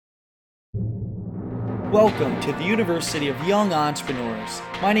Welcome to the University of Young Entrepreneurs.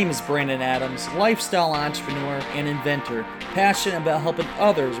 My name is Brandon Adams, lifestyle entrepreneur and inventor, passionate about helping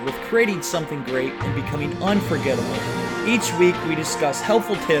others with creating something great and becoming unforgettable. Each week we discuss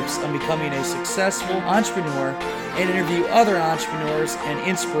helpful tips on becoming a successful entrepreneur and interview other entrepreneurs and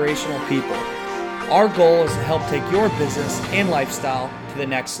inspirational people. Our goal is to help take your business and lifestyle to the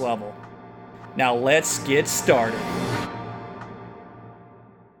next level. Now let's get started.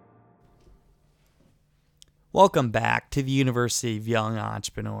 Welcome back to the University of Young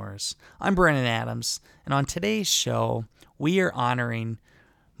Entrepreneurs. I'm Brandon Adams, and on today's show, we are honoring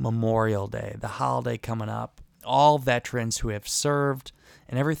Memorial Day, the holiday coming up, all veterans who have served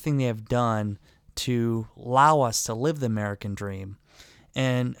and everything they have done to allow us to live the American dream.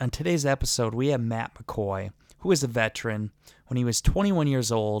 And on today's episode, we have Matt McCoy, who is a veteran. When he was 21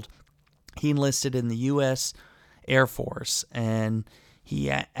 years old, he enlisted in the U.S. Air Force, and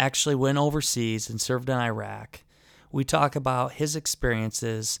he actually went overseas and served in Iraq. We talk about his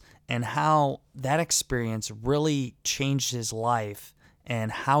experiences and how that experience really changed his life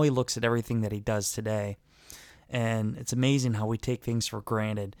and how he looks at everything that he does today. And it's amazing how we take things for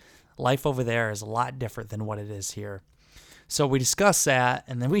granted. Life over there is a lot different than what it is here. So we discuss that,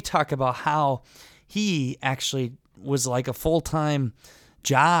 and then we talk about how he actually was like a full-time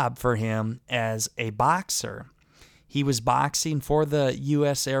job for him as a boxer. He was boxing for the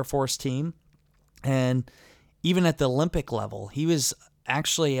U.S. Air Force team, and even at the Olympic level, he was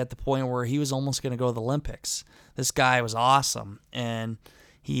actually at the point where he was almost going to go to the Olympics. This guy was awesome, and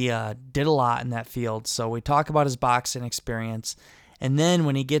he did a lot in that field. So we talk about his boxing experience, and then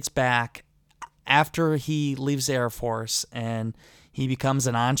when he gets back, after he leaves the Air Force and he becomes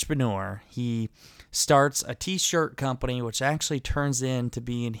an entrepreneur, he starts a t-shirt company, which actually turns into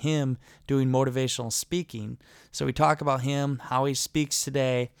being him doing motivational speaking. So we talk about him, how he speaks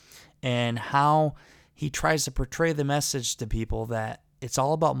today, and how he tries to portray the message to people that it's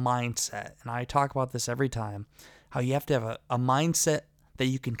all about mindset. And I talk about this every time, how you have to have a mindset that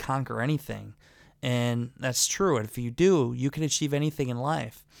you can conquer anything. And that's true. And if you do, you can achieve anything in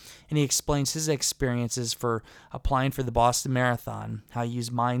life. And he explains his experiences for applying for the Boston Marathon, how he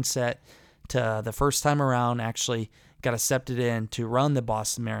used mindset to the first time around, actually got accepted in to run the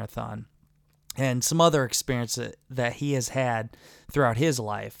Boston Marathon, and some other experience that he has had throughout his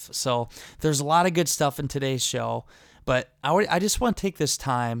life. So there's a lot of good stuff in today's show, but I just want to take this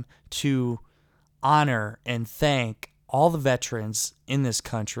time to honor and thank all the veterans in this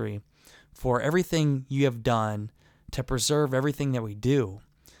country for everything you have done to preserve everything that we do.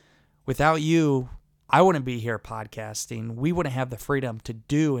 Without you, I wouldn't be here podcasting. We wouldn't have the freedom to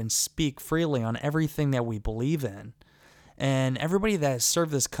do and speak freely on everything that we believe in. And everybody that has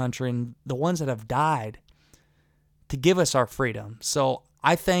served this country and the ones that have died to give us our freedom. So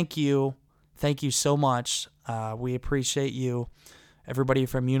I thank you. Thank you so much. We appreciate you. Everybody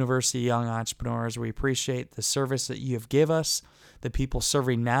from University of Young Entrepreneurs, we appreciate the service that you have given us, the people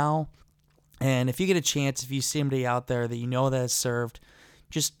serving now. And if you get a chance, if you see somebody out there that you know that has served,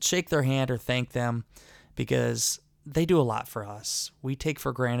 just shake their hand or thank them, because they do a lot for us. We take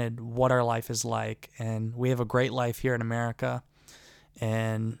for granted what our life is like, and we have a great life here in America,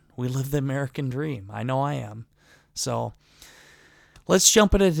 and we live the American dream. I know I am. So let's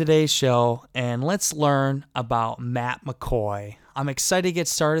jump into today's show, and let's learn about Matt McCoy. I'm excited to get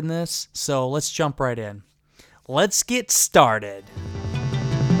started in this, so let's jump right in. Let's get started.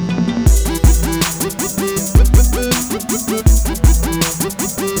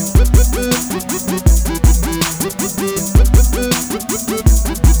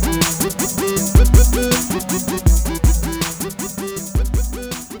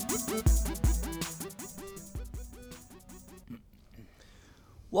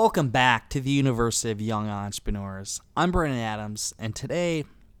 Welcome back to the University of Young Entrepreneurs. I'm Brandon Adams, and today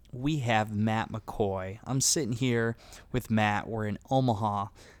we have Matt McCoy. I'm sitting here with Matt. We're in Omaha,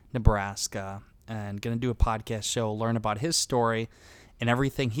 Nebraska, and going to do a podcast show, learn about his story and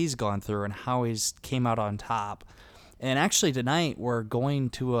everything he's gone through and how he's came out on top. And actually tonight we're going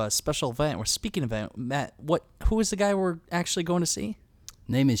to a special event, we're speaking event. Matt, who is the guy we're actually going to see?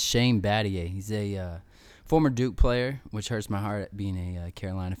 Name is Shane Battier. He's a former Duke player, which hurts my heart being a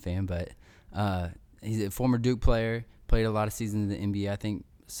Carolina fan, but he's a former Duke player, played a lot of seasons in the NBA, I think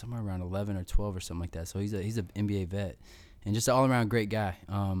somewhere around 11 or 12 or something like that. So he's an NBA vet and just an all-around great guy.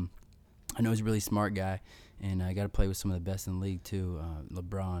 I know he's a really smart guy, and I got to play with some of the best in the league too,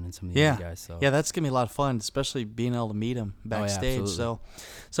 LeBron and some of the other guys. So yeah, that's gonna be a lot of fun, especially being able to meet him backstage. Oh, yeah,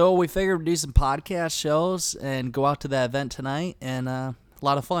 so we figured we'd do some podcast shows and go out to that event tonight, and a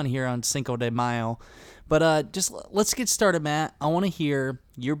lot of fun here on Cinco de Mayo. But just let's get started, Matt. I want to hear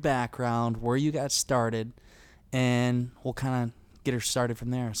your background, where you got started, and we'll kind of get her started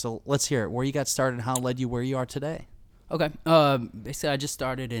from there. So let's hear it. Where you got started and how it led you where you are today. Okay. Basically, I just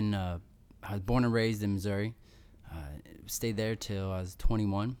started I was born and raised in Missouri. Stayed there till I was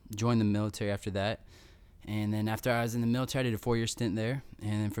 21. Joined the military after that. And then after I was in the military, I did a 4-year stint there.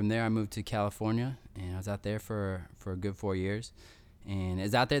 And then from there, I moved to California. And I was out there for a good 4 years. And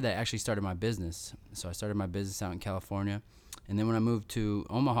it's out there that I actually started my business. So I started my business out in California. And then when I moved to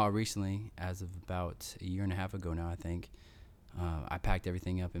Omaha recently, as of about a year and a half ago now, I think, I packed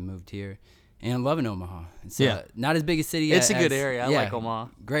everything up and moved here. And I'm loving Omaha. It's not as big a city. It's a good area. I like Omaha.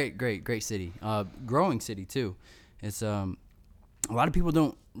 Great city. Growing city too. It's a lot of people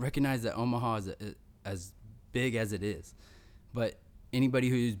don't recognize that Omaha is as big as it is, but anybody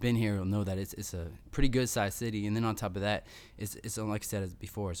who's been here will know that it's a pretty good sized city. And then on top of that, it's like I said as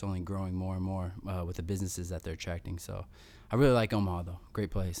before, it's only growing more and more with the businesses that they're attracting. So I really like Omaha though. Great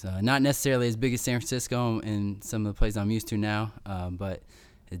place. Not necessarily as big as San Francisco and some of the places I'm used to now, but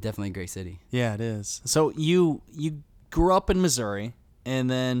it's definitely a great city. Yeah, it is. So you grew up in Missouri, and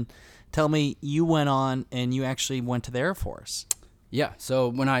then tell me you went on and you actually went to the Air Force. Yeah. So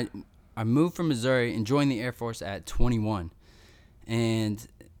when I moved from Missouri and joined the Air Force at 21, and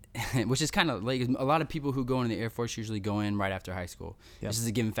which is kind of late. A lot of people who go into the Air Force usually go in right after high school. Yep. This is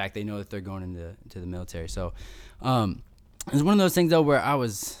a given fact. They know that they're going into the military. So it's one of those things though where I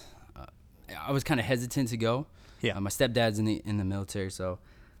was kind of hesitant to go. Yeah. My stepdad's in the military, so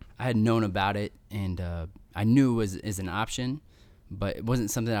I had known about it, and I knew it was an option, but it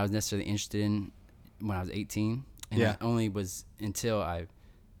wasn't something I was necessarily interested in when I was 18. And it only was until I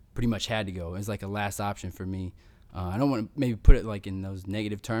pretty much had to go. It was like a last option for me. I don't want to maybe put it like in those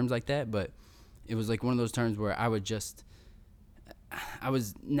negative terms like that, but it was like one of those terms where I was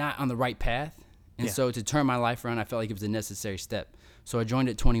not on the right path. And so to turn my life around, I felt like it was a necessary step. So I joined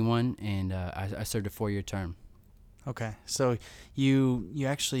at 21, and I served a 4-year term. Okay, so you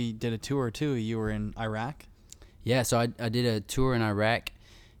actually did a tour too. You were in Iraq? Yeah, so I did a tour in Iraq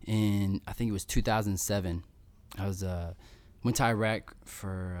in, I think it was 2007. I was went to Iraq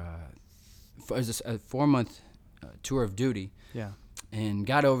for it was a 4-month tour of duty. Yeah, and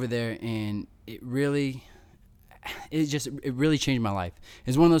got over there, and it really changed my life.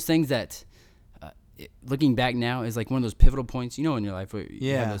 It's one of those things that, looking back now, is like one of those pivotal points, in your life where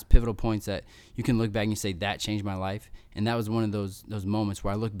you have those pivotal points that you can look back and you say, that changed my life. And that was one of those moments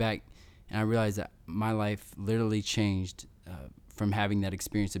where I look back and I realized that my life literally changed from having that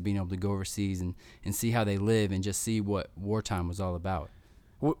experience of being able to go overseas and see how they live and just see what wartime was all about.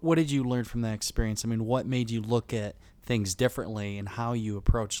 What did you learn from that experience? I mean, what made you look at things differently and how you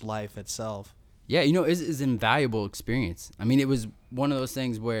approached life itself? Yeah, it's an invaluable experience. I mean, it was one of those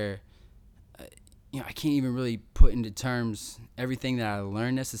things where I can't even really put into terms everything that I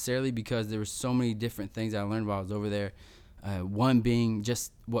learned necessarily, because there were so many different things I learned while I was over there. One being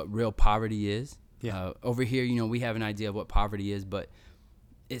just what real poverty is. Yeah. Over here, we have an idea of what poverty is, but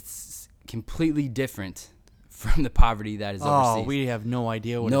it's completely different from the poverty that is overseas. Oh, we have no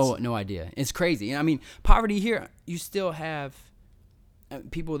idea what No idea. It's crazy. I mean, poverty here, you still have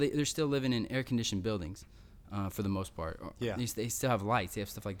people, they're still living in air-conditioned buildings for the most part. Yeah. They still have lights. They have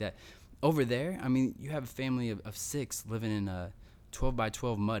stuff like that. Over there, I mean, you have a family of 6 living in a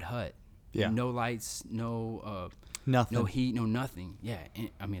 12-by-12 mud hut. Yeah. No lights, no nothing. No heat, no nothing. Yeah.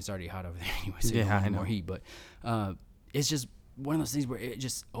 And, I mean, it's already hot over there anyway, so you I don't need know. more heat. But it's just one of those things where it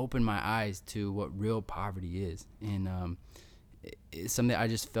just opened my eyes to what real poverty is. And it's something that I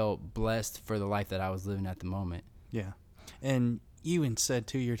just felt blessed for the life that I was living at the moment. Yeah. And you even said,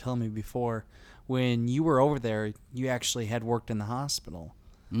 too, you were telling me before, when you were over there, you actually had worked in the hospital.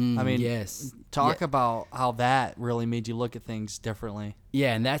 I mean, yes. Talk about how that really made you look at things differently.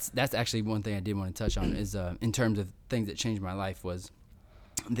 Yeah, and that's actually one thing I did want to touch on is in terms of things that changed my life was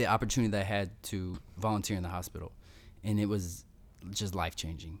the opportunity that I had to volunteer in the hospital. And it was just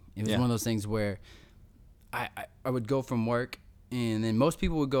life-changing. It was one of those things where I would go from work, and then most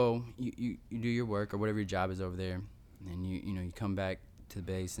people would go, you do your work or whatever your job is over there, and you come back to the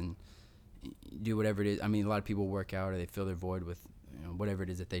base and you do whatever it is. I mean, a lot of people work out or they fill their void with whatever it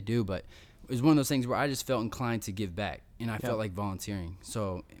is that they do, but it was one of those things where I just felt inclined to give back, and I felt like volunteering,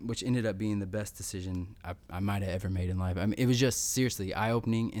 so which ended up being the best decision I might have ever made in life. I mean, it was just seriously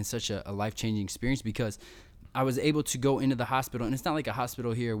eye-opening and such a life-changing experience, because I was able to go into the hospital, and it's not like a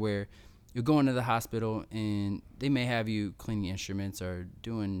hospital here where you go into the hospital and they may have you cleaning instruments or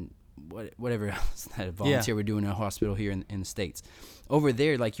doing whatever else that a volunteer would do in a hospital here in the States. Over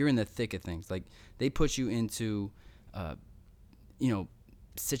there, like, you're in the thick of things. Like, they put you into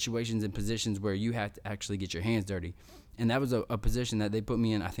situations and positions where you have to actually get your hands dirty. And that was a position that they put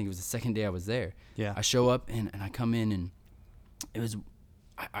me in. I think it was the second day I was there. Yeah. I show up and I come in, and it was,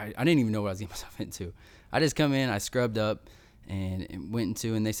 I didn't even know what I was getting myself into. I just come in, I scrubbed up and went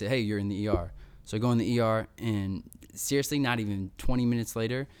into, and they said, hey, you're in the ER. So I go in the ER, and seriously, not even 20 minutes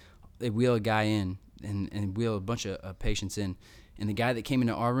later, they wheel a guy in and wheel a bunch of patients in. And the guy that came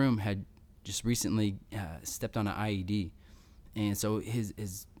into our room had just recently stepped on an IED. And so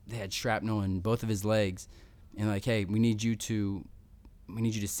they had shrapnel in both of his legs. And like, hey, we need you to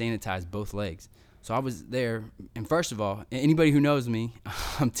sanitize both legs. So I was there, and first of all, anybody who knows me,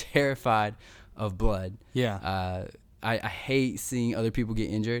 I'm terrified of blood. Yeah. I hate seeing other people get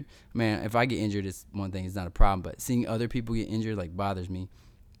injured. Man, if I get injured, it's one thing, it's not a problem. But seeing other people get injured, like, bothers me.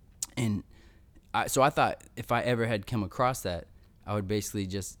 And so I thought if I ever had come across that, I would basically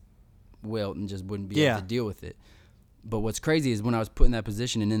just wilt and just wouldn't be able to deal with it. But what's crazy is when I was put in that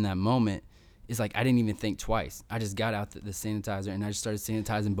position and in that moment, it's like I didn't even think twice. I just got out the sanitizer, and I just started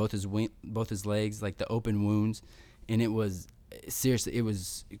sanitizing both his legs, like the open wounds. And it was, seriously, it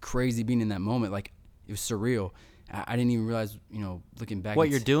was crazy being in that moment. Like, it was surreal. I didn't even realize, looking back, what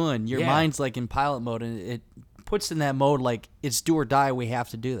you're doing. Your mind's like in pilot mode, and it puts in that mode like it's do or die. We have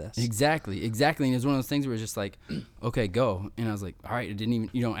to do this. Exactly. And it was one of those things where it's just like, okay, go. And I was like, all right. You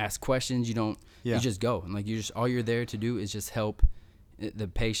don't ask questions. You just go. And like, all you're there to do is just help the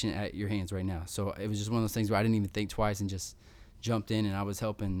patient at your hands right now. So it was just one of those things where I didn't even think twice and just jumped in, and I was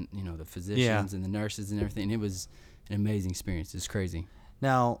helping, the physicians and the nurses and everything. And it was an amazing experience. It's crazy.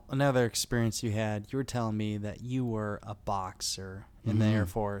 Now, another experience you had, you were telling me that you were a boxer in the Air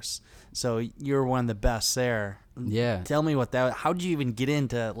Force. So you were one of the best there. Yeah. Tell me how did you even get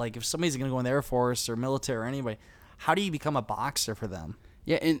into, like, if somebody's going to go in the Air Force or military or anybody, how do you become a boxer for them?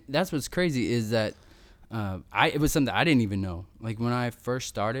 Yeah, and that's what's crazy is that it was something I didn't even know. Like, when I first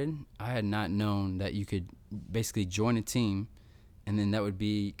started, I had not known that you could basically join a team, and then that would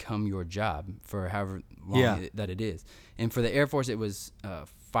become your job for however long that it is. And for the Air Force, it was a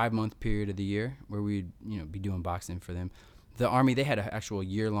 5-month period of the year where we'd be doing boxing for them. The Army, they had an actual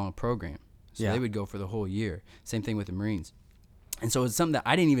year-long program, so they would go for the whole year. Same thing with the Marines. And so it's something that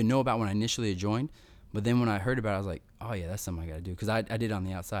I didn't even know about when I initially joined. But then when I heard about it, I was like, oh, yeah, that's something I got to do. Because I did on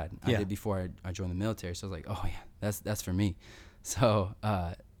the outside. I did before I joined the military. So I was like, oh, yeah, that's for me. So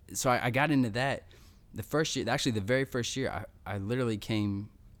I got into that. The first year, actually the very first year, I literally came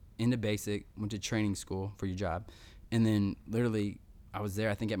into basic, went to training school for your job. And then literally I was there,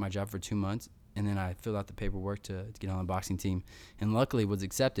 I think, at my job for 2 months. And then I filled out the paperwork to get on the boxing team. And luckily was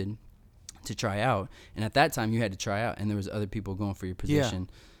accepted to try out. And at that time, you had to try out. And there was other people going for your position.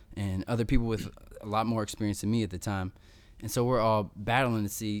 Yeah. And other people with a lot more experience than me at the time. And so we're all battling to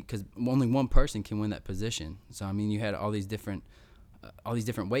see, because only one person can win that position. So, I mean, you had all these different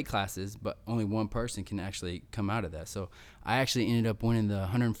weight classes, but only one person can actually come out of that. So I actually ended up winning the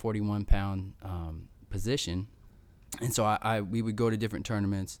 141-pound position. And so we would go to different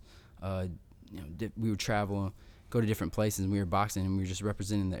tournaments. We would travel, go to different places, and we were boxing, and we were just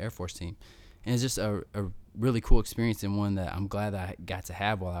representing the Air Force team. And it's just a really cool experience, and one that I'm glad that I got to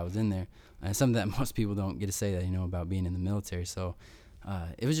have while I was in there. And something that most people don't get to say that, about being in the military. So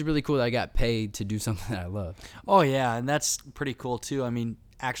it was just really cool that I got paid to do something that I love. Oh, yeah, and that's pretty cool, too. I mean,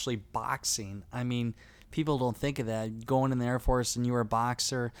 actually boxing. I mean, people don't think of that. Going in the Air Force and you were a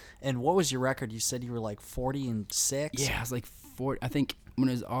boxer. And what was your record? You said you were like 40-6? Yeah, I was like 40. I think when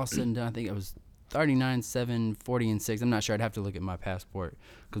it was all said and done, I think it was 39-7, 40-6. I'm not sure. I'd have to look at my passport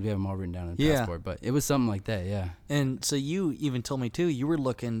because we have them all written down in the passport. But it was something like that, yeah. And so you even told me, too, you were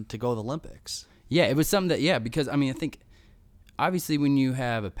looking to go to the Olympics. Yeah, it was something that, because, I mean, I think obviously when you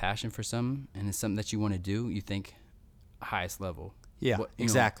have a passion for something and it's something that you want to do, you think highest level. Yeah,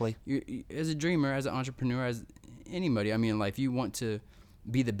 exactly. You, as a dreamer, as an entrepreneur, as anybody, I mean, in life, you want to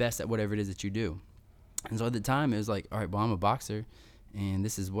be the best at whatever it is that you do. And so at the time, it was like, all right, well, I'm a boxer, and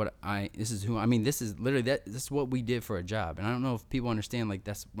this is what this is literally, that's what we did for a job. And I don't know if people understand, like,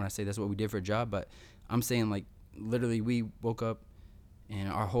 that's when I say that's what we did for a job, but I'm saying, like, literally we woke up and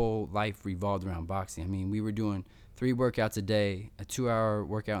our whole life revolved around boxing. I mean, we were doing 3 workouts a day, a 2-hour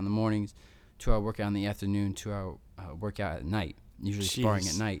workout in the mornings, 2-hour workout in the afternoon, 2-hour workout at night. Usually sparring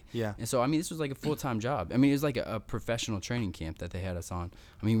at night. Yeah. And so, I mean, this was like a full-time job. I mean, it was like a professional training camp that they had us on.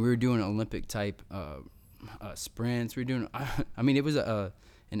 I mean, we were doing Olympic-type sprints. We were doing, I mean, it was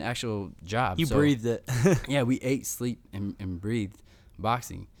an actual job. You breathed it. Yeah, we ate, sleep, and breathed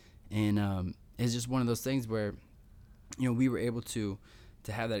boxing. And it's just one of those things where, we were able to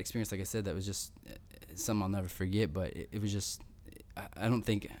have that experience. Like I said, that was just something I'll never forget. But it was just, I don't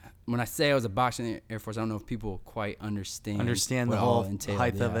think when I say I was a boxer in the Air Force, I don't know if people quite understand the what whole entailed,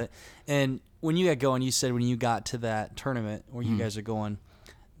 height of it. And when you got going, you said when you got to that tournament where you guys are going,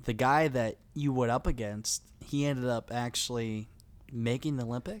 the guy that you went up against, he ended up actually making the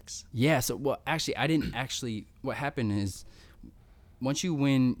Olympics? Yeah, so well, actually, I didn't actually. What happened is, once you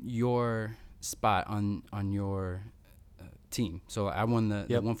win your spot on your team, so I won the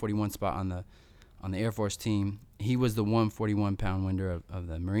 141 spot on the Air Force team. He was the 141-pound winner of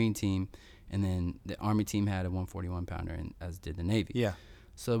the Marine team, and then the Army team had a 141-pounder, and as did the Navy. Yeah.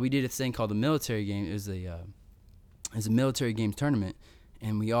 So we did a thing called the military game. It was a military games tournament,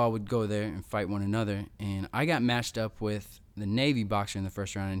 and we all would go there and fight one another. And I got matched up with the Navy boxer in the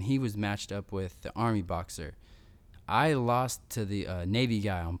first round, and he was matched up with the Army boxer. I lost to the Navy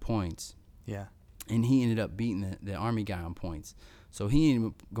guy on points. Yeah. And he ended up beating the Army guy on points. So he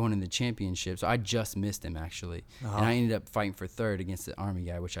ended up going in the championship. So I just missed him, actually. And I ended up fighting for third against the Army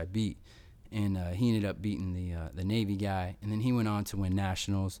guy, which I beat. And he ended up beating the Navy guy. And then he went on to win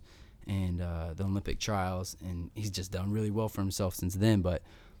nationals and the Olympic trials. And he's just done really well for himself since then. But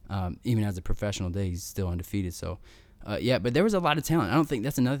even as a professional day, he's still undefeated. So, yeah, but there was a lot of talent. I don't think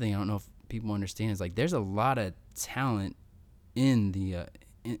that's another thing I don't know if people understand is, like, there's a lot of talent in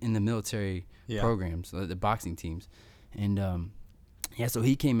the military programs, the boxing teams. And, yeah, so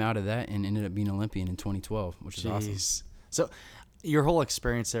he came out of that and ended up being Olympian in 2012, which is awesome. So your whole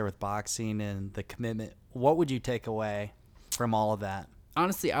experience there with boxing and the commitment, what would you take away from all of that?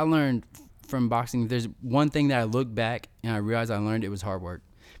 Honestly, I learned from boxing, if there's one thing that I look back and I realized I learned, it was hard work.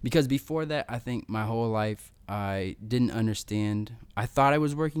 Because before that, I think my whole life I didn't understand. I thought I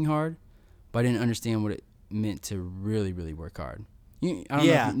was working hard, but I didn't understand what it meant to really, really work hard. I don't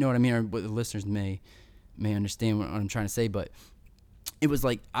know if you know what I mean, or what the listeners may understand what I'm trying to say, but it was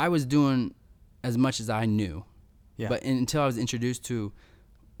like I was doing as much as I knew. Yeah. But until I was introduced to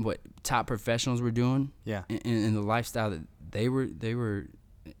what top professionals were doing, and the lifestyle that they were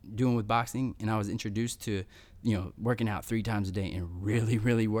doing with boxing, and I was introduced to, working out 3 times a day and really,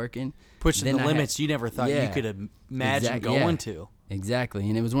 really working, pushing the limits you never thought you could imagine going to. Exactly,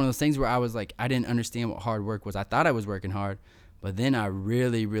 and it was one of those things where I was like, I didn't understand what hard work was. I thought I was working hard, but then I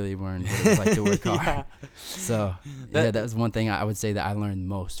really, really learned what it was like to work hard. So, that was one thing I would say that I learned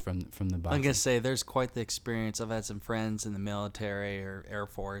most from the boxing. I'm going to say there's quite the experience. I've had some friends in the military or Air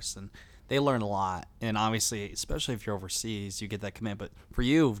Force, and they learn a lot. And obviously, especially if you're overseas, you get that commitment. But for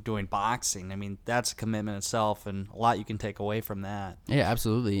you, doing boxing, I mean, that's a commitment itself, and a lot you can take away from that. Yeah,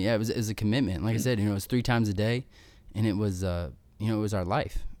 absolutely. Yeah, it was a commitment. Like I said, it was 3 times a day, and it was, it was our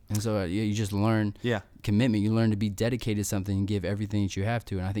life. And so you just learn commitment. You learn to be dedicated to something and give everything that you have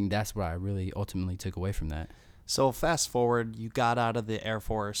to. And I think that's what I really ultimately took away from that. So fast forward, you got out of the Air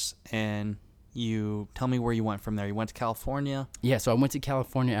Force, and you tell me where you went from there. You went to California? Yeah, so I went to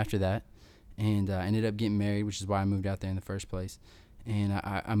California after that, and I ended up getting married, which is why I moved out there in the first place. And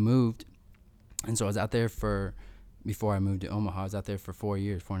I moved, and so I was out there before I moved to Omaha, I was out there for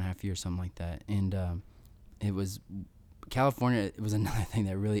 4.5 years, something like that. And California, it was another thing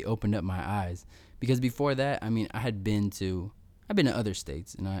that really opened up my eyes, because before that, I mean, I've been to other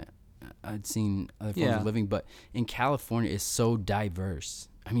states, and I'd seen other forms of living, but in California, it's so diverse.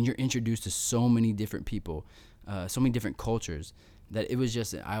 I mean, you're introduced to so many different people, so many different cultures, that it was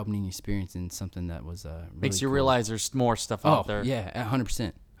just an eye-opening experience and something that was really makes you cool. realize there's more stuff out there. Yeah,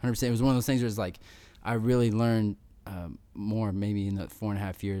 100%. It was one of those things where it's like I really learned more maybe in the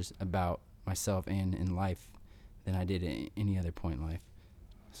 4.5 years about myself and in life than I did at any other point in life.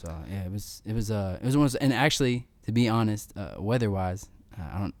 So yeah, it was one of those, and actually, to be honest, weather-wise,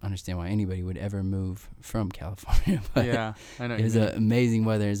 I don't understand why anybody would ever move from California. But yeah, I know. It was amazing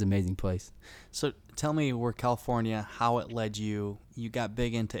weather. It's an amazing place. So tell me where California, how it led you. You got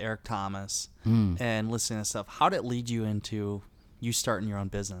big into Eric Thomas and listening to stuff. How did it lead you into you starting your own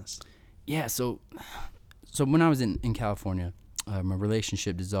business? Yeah, so when I was in California, my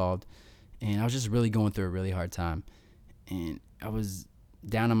relationship dissolved, and I was just really going through a really hard time. And I was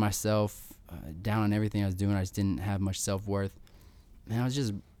down on myself, down on everything I was doing. I just didn't have much self-worth. And I was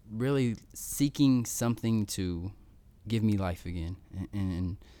just really seeking something to give me life again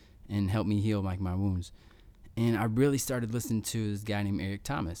and help me heal my wounds. And I really started listening to this guy named Eric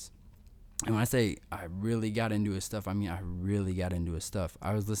Thomas. And when I say I really got into his stuff, I mean I really got into his stuff.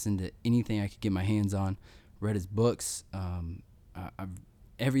 I was listening to anything I could get my hands on, read his books.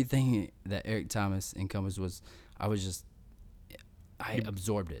 Everything that Eric Thomas encompassed I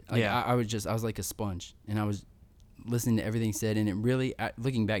absorbed it. I was like a sponge, and I was listening to everything he said, and it really,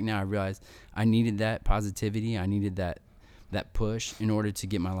 looking back now, I realized I needed that positivity. I needed that push in order to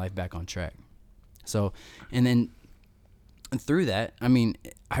get my life back on track. So, and then And through that, I mean,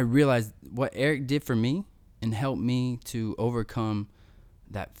 I realized what Eric did for me and helped me to overcome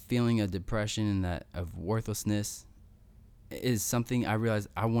that feeling of depression and that of worthlessness is something I realized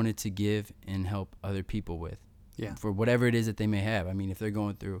I wanted to give and help other people with. Yeah. For whatever it is that they may have. I mean, if they're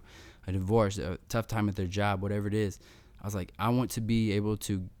going through a divorce, a tough time at their job, whatever it is, I was like, I want to be able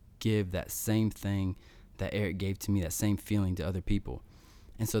to give that same thing that Eric gave to me, that same feeling to other people.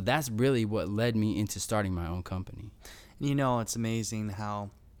 And so that's really what led me into starting my own company. You know, it's amazing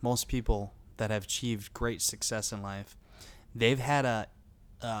how most people that have achieved great success in life, they've had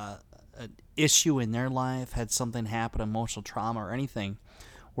an issue in their life, had something happen, emotional trauma or anything,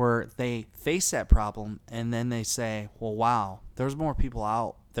 where they face that problem and then they say, well, wow, there's more people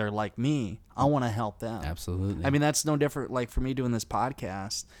out there like me. I want to help them. Absolutely. I mean, that's no different. Like for me doing this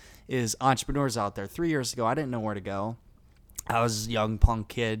podcast is entrepreneurs out there. 3 years ago, I didn't know where to go. I was a young punk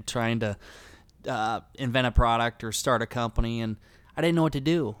kid trying to invent a product or start a company, and I didn't know what to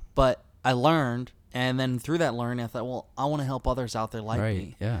do, but I learned. And then through that learning, I thought, well, I want to help others out there like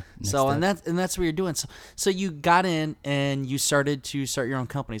me. Yeah. So, and that's what you're doing. So you got in and you started to start your own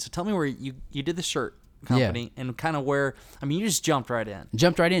company. So tell me where you did the shirt company and kind of where, I mean, you just jumped right in.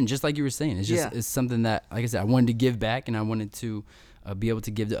 Just like you were saying. It's just it's something that, like I said, I wanted to give back, and I wanted to be able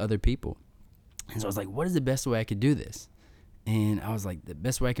to give to other people. And so I was like, what is the best way I could do this? And I was like, the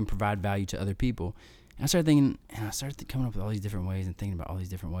best way I can provide value to other people. And I started thinking, and I started coming up with all these different ways and thinking about all these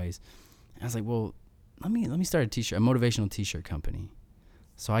different ways. And I was like, well, let me start a motivational t-shirt company.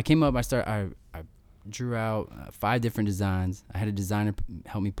 So I came up, I drew out 5 different designs. I had a designer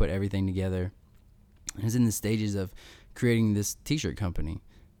help me put everything together. I was in the stages of creating this t-shirt company.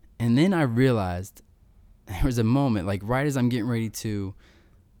 And then I realized there was a moment, like right as I'm getting ready to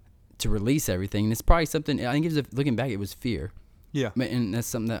release everything, and it's probably something, I think looking back, it was fear. Yeah. And that's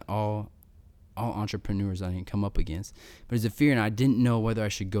something that all entrepreneurs, I think, come up against. But it's a fear, and I didn't know whether I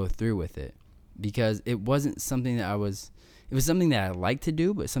should go through with it, because it wasn't something that it was something that I liked to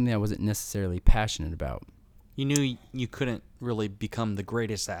do, but something I wasn't necessarily passionate about. You knew you couldn't really become the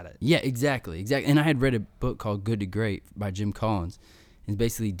greatest at it. Yeah, exactly. And I had read a book called Good to Great by Jim Collins. It's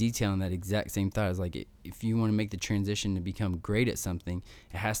basically detailing that exact same thought. It's like, if you want to make the transition to become great at something,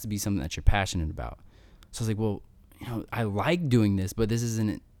 it has to be something that you're passionate about. So I was like, well, I like doing this, but this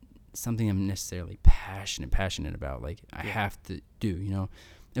isn't something I'm necessarily passionate about. Like, I have to do,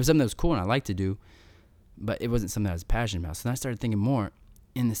 It was something that was cool and I liked to do, but it wasn't something I was passionate about. So then I started thinking more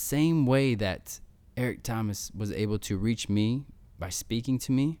in the same way that Eric Thomas was able to reach me by speaking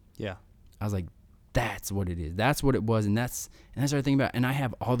to me. Yeah. I was like, that's what it is. That's what it was. And I started thinking about, and I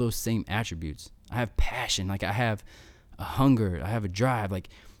have all those same attributes. I have passion. Like, I have a hunger. I have a drive. Like,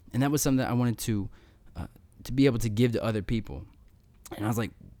 and that was something that I wanted to be able to give to other people. And I was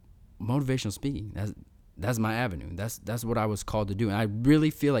like, motivational speaking, that's my avenue. That's what I was called to do. And I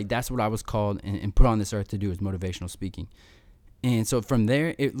really feel like that's what I was called and put on this earth to do, is motivational speaking. And so from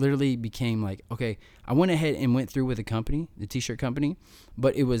there, it literally became like, okay, I went ahead and went through with the company, the t-shirt company,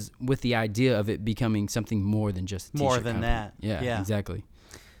 but it was with the idea of it becoming something more than just a t-shirt company. More than that. Yeah, exactly.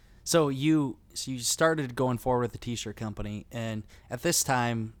 So you started going forward with the t-shirt company, and at this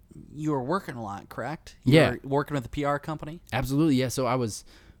time, you were working a lot, correct? You were working with a PR company? Absolutely, yeah. So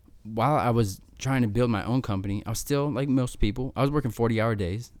while I was trying to build my own company, I was still, like most people, I was working 40-hour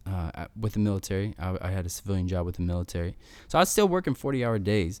days with the military. I had a civilian job with the military. So I was still working 40-hour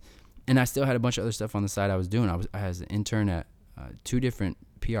days, and I still had a bunch of other stuff on the side I was doing. I was an intern at 2 different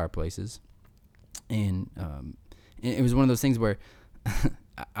PR places, and it was one of those things where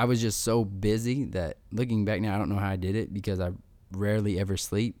I was just so busy that, looking back now, I don't know how I did it, because I rarely ever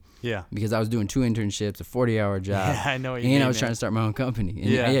sleep. Yeah. Because I was doing 2 internships, a 40-hour job. Yeah, I know what you mean. And I was trying to start my own company. And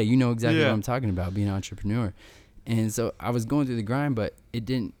yeah, you know exactly what I'm talking about, being an entrepreneur. And so I was going through the grind, but it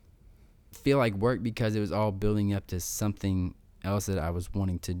didn't feel like work, because it was all building up to something else that I was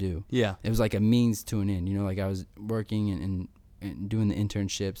wanting to do. Yeah. It was like a means to an end. Like I was working and doing the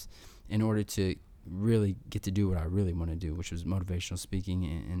internships in order to really get to do what I really want to do, which was motivational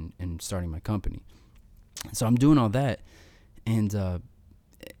speaking and starting my company. So I'm doing all that. And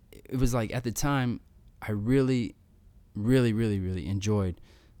it was like, at the time, I really, really, really, really enjoyed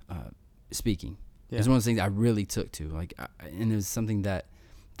speaking. Yeah. It was one of those things I really took to. And it was something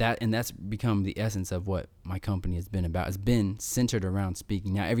that's become the essence of what my company has been about. It's been centered around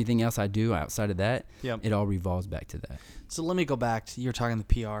speaking. Now, everything else I do outside of that, it all revolves back to that. So let me go back to, you're talking the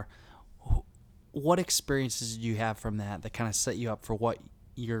PR. What experiences did you have from that kind of set you up for what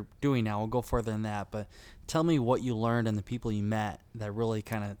you're doing now? We'll go further than that, but tell me what you learned and the people you met that really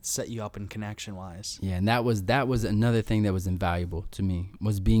kind of set you up in connection-wise. Yeah, and that was another thing that was invaluable to me,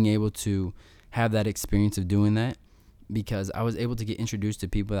 was being able to have that experience of doing that, because I was able to get introduced to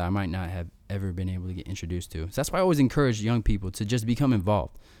people that I might not have ever been able to get introduced to. So that's why I always encourage young people to just become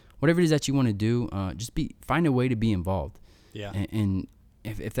involved. Whatever it is that you want to do, find a way to be involved. Yeah. And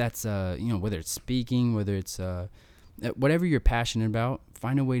if that's whether it's speaking, whether it's whatever you're passionate about,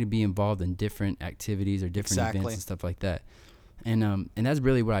 find a way to be involved in different activities or different events and stuff like that. And that's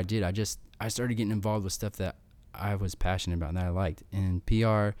really what I did. I started getting involved with stuff that I was passionate about and that I liked. And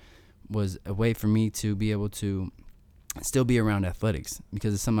PR was a way for me to be able to still be around athletics,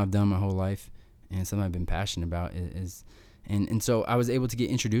 because it's something I've done my whole life and something I've been passionate about. And so I was able to get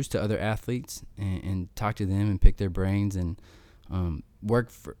introduced to other athletes and talk to them and pick their brains and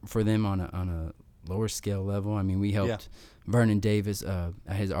work for them on a lower scale level. I mean, we helped Vernon Davis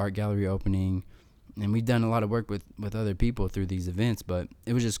at his art gallery opening, and we've done a lot of work with other people through these events, but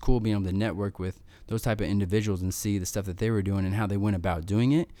it was just cool being able to network with those type of individuals and see the stuff that they were doing and how they went about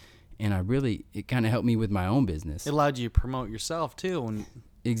doing it. And it kind of helped me with my own business. It allowed you to promote yourself too.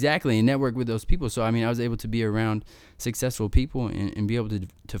 Exactly, and network with those people. So, I mean, I was able to be around successful people and be able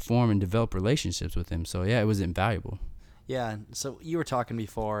to form and develop relationships with them. So, yeah, it was invaluable. Yeah, so you were talking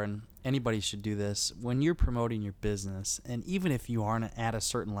before, and anybody should do this. When you're promoting your business, and even if you aren't at a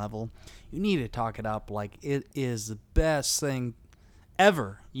certain level, you need to talk it up like it is the best thing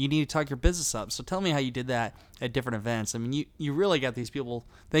ever. You need to talk your business up. So tell me how you did that at different events. I mean, you really got these people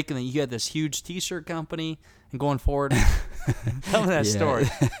thinking that you had this huge T-shirt company and going forward. Tell me that story.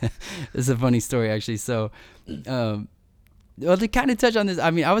 This is a funny story, actually. So, well, to kind of touch on this, I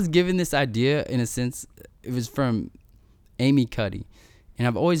mean, I was given this idea in a sense. It was from Amy Cuddy. And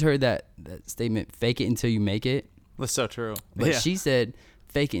I've always heard that statement, fake it until you make it. That's so true. But she said,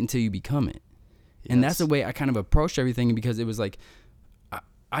 fake it until you become it. Yes. And that's the way I kind of approached everything, because it was like,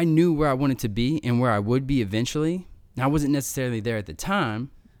 I knew where I wanted to be and where I would be eventually. Now, I wasn't necessarily there at the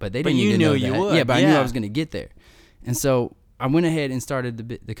time, but they didn't need to know that. You would. Yeah, but I knew I was going to get there. And so I went ahead and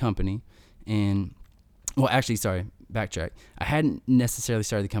started the company. And, well, actually, sorry, backtrack. I hadn't necessarily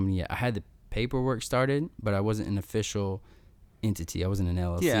started the company yet. I had the paperwork started, but I wasn't an official entity. I wasn't an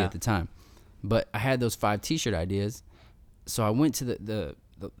LLC at the time. But I had those 5 T-shirt ideas. So I went to the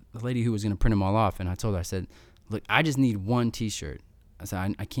lady who was going to print them all off, and I told her, I said, look, I just need one T-shirt. I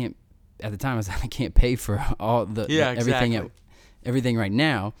said, I can't, at the time, I said, I can't pay for all everything right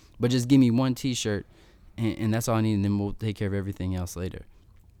now, but just give me one T-shirt, and that's all I need, and then we'll take care of everything else later.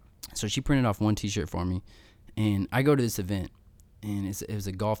 So she printed off one T-shirt for me, and I go to this event, and it was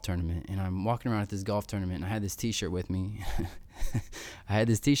a golf tournament, and I'm walking around at this golf tournament, and I had this T-shirt with me. I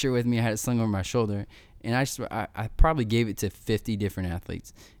had it slung over my shoulder, and I probably gave it to 50 different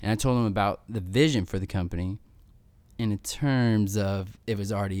athletes, and I told them about the vision for the company, in terms of it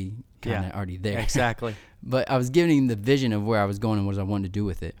was already already there. Exactly. But I was giving him the vision of where I was going and what I wanted to do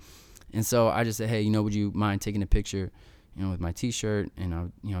with it. And so I just said, hey, would you mind taking a picture, with my T-shirt? And I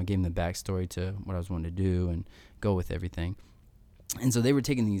gave him the backstory to what I was wanting to do and go with everything. And so they were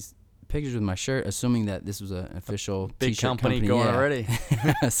taking these pictures with my shirt, assuming that this was an official big T-shirt company going already.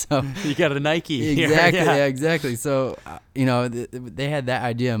 So you got a Nike. Exactly. Yeah, exactly. So they had that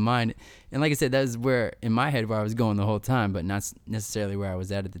idea in mind, and like I said, that was where in my head where I was going the whole time, but not necessarily where I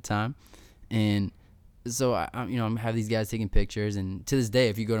was at the time. And so I have these guys taking pictures, and to this day,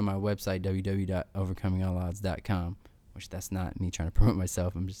 if you go to my website www.overcomingallodds.com, which that's not me trying to promote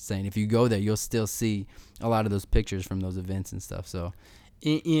myself, I'm just saying if you go there, you'll still see a lot of those pictures from those events and stuff. So.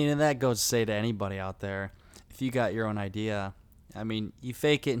 That goes to say to anybody out there, if you got your own idea, I mean, you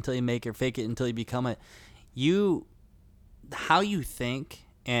fake it until you make it, fake it until you become it. How you think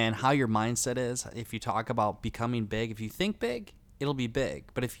and how your mindset is, if you talk about becoming big, if you think big, it'll be big.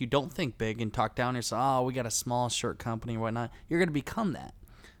 But if you don't think big and talk down yourself, we got a small shirt company or whatnot, you're going to become that.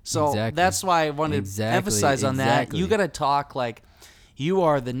 So That's why I wanted to emphasize on that. You got to talk like you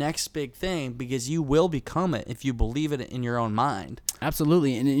are the next big thing, because you will become it if you believe it in your own mind.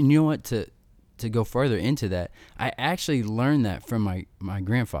 Absolutely. And you know what, to go further into that, I actually learned that from my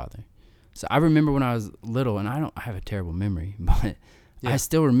grandfather. So I remember when I was little, and I have a terrible memory, but I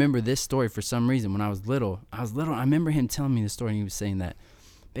still remember this story for some reason. When I was little, I remember him telling me the story, and he was saying that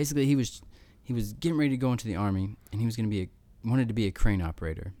basically he was getting ready to go into the Army, and he was wanted to be a crane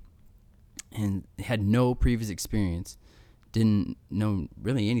operator, and had no previous experience. Didn't know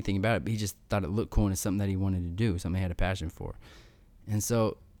really anything about it, but he just thought it looked cool and it's something that he wanted to do, something he had a passion for. And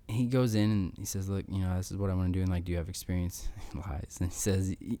so he goes in and he says, look, this is what I want to do. And like, do you have experience? He lies. And he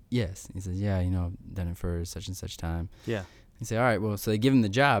says, yes. He says, yeah, I've done it for such and such time. Yeah. He said, all right, well, so they give him the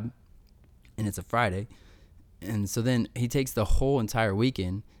job, and it's a Friday. And so then he takes the whole entire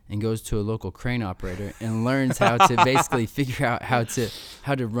weekend and goes to a local crane operator and learns how to basically figure out how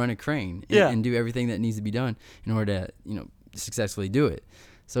to run a crane and do everything that needs to be done in order to, successfully do it.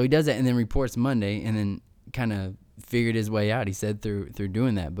 So he does that and then reports Monday and then kind of figured his way out, he said, through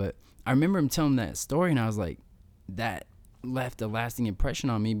doing that. But I remember him telling that story, and I was like, that left a lasting impression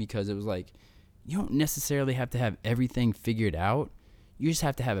on me, because it was like, you don't necessarily have to have everything figured out. You just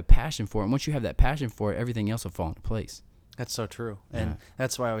have to have a passion for it. And once you have that passion for it, everything else will fall into place. That's so true. And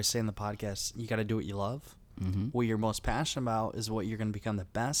that's why I always say in the podcast, you got to do what you love. Mm-hmm. What you're most passionate about is what you're going to become the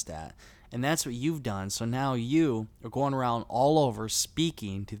best at. And that's what you've done. So now you are going around all over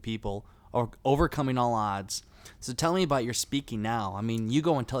speaking to people or overcoming all odds. So tell me about your speaking now. I mean, you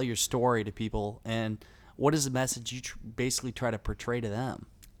go and tell your story to people, and what is the message you basically try to portray to them?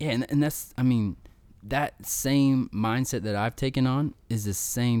 Yeah, and that's, I mean, that same mindset that I've taken on is the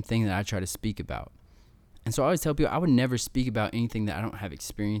same thing that I try to speak about. And so I always tell people I would never speak about anything that I don't have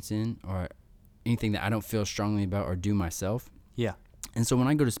experience in, or anything that I don't feel strongly about or do myself. Yeah. And so when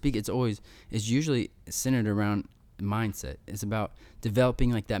I go to speak, it's usually centered around mindset. It's about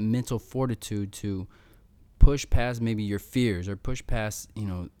developing like that mental fortitude to push past maybe your fears, or push past,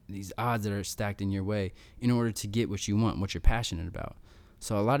 these odds that are stacked in your way, in order to get what you want, what you're passionate about.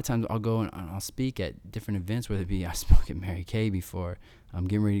 So a lot of times I'll go and I'll speak at different events, whether it be I spoke at Mary Kay before. I'm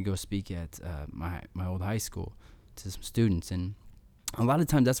getting ready to go speak at my old high school to some students. And a lot of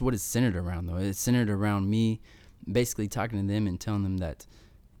times that's what it's centered around, though. It's centered around me basically talking to them and telling them that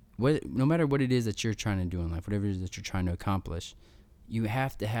no matter what it is that you're trying to do in life, whatever it is that you're trying to accomplish, you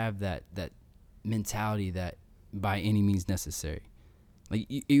have to have that mentality that by any means necessary. Like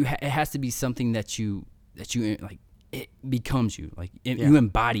it has to be something that you like, it becomes you. Like you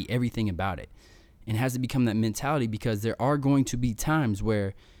embody everything about it. And it has to become that mentality, because there are going to be times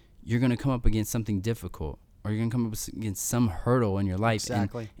where you're going to come up against something difficult, or you're going to come up against some hurdle in your life.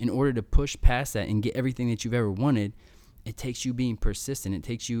 Exactly. And in order to push past that and get everything that you've ever wanted, it takes you being persistent. It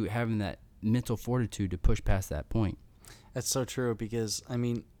takes you having that mental fortitude to push past that point. That's so true, because, I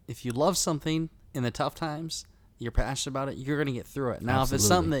mean, if you love something in the tough times, you're passionate about it, you're going to get through it. Now, If it's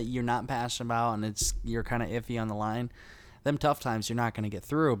something that you're not passionate about and you're kind of iffy on the line, them tough times you're not going to get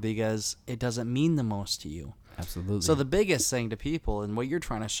through, because it doesn't mean the most to you. Absolutely. So the biggest thing to people, and what you're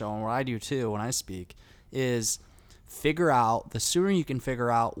trying to show, and what I do too when I speak, is the sooner you can figure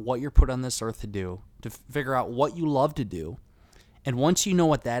out what you're put on this earth to do, to figure out what you love to do, and once you know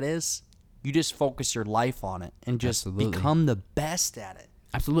what that is, you just focus your life on it and just become the best at it.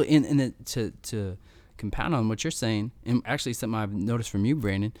 Absolutely. And to compound on what you're saying, and actually something I've noticed from you,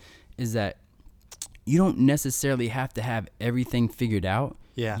 Brandon, is that you don't necessarily have to have everything figured out.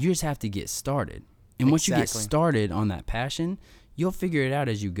 Yeah. You just have to get started. And once you get started on that passion, you'll figure it out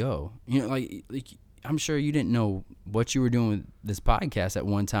as you go. Like I'm sure you didn't know what you were doing with this podcast at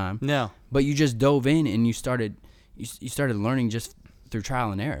one time. No. But you just dove in and you started learning just through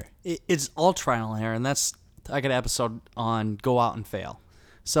trial and error. It's all trial and error, and I got an episode on go out and fail.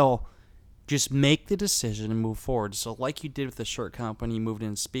 So just make the decision and move forward. So like you did with the shirt company, you moved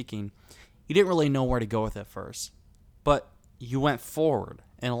into speaking, you didn't really know where to go with it first, but you went forward.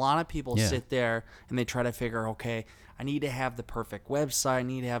 And a lot of people sit there and they try to figure, okay, I need to have the perfect website, I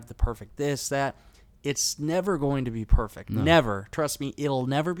need to have the perfect this, that. It's never going to be perfect. No. Never. Trust me, it'll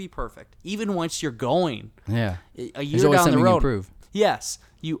never be perfect. Even once you're going. Yeah. A year down the road. Improve. Yes.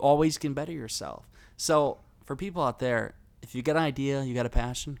 You always can better yourself. So for people out there, if you got an idea, you got a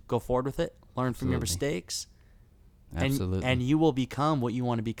passion, go forward with it. Learn from your mistakes. Absolutely. And you will become what you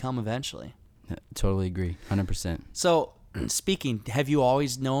want to become eventually. Totally agree. 100%. So speaking, have you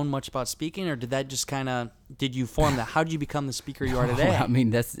always known much about speaking, or did you form that? How did you become the speaker you are today? I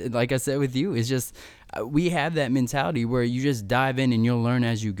mean, that's like I said with you, it's just, we have that mentality where you just dive in and you'll learn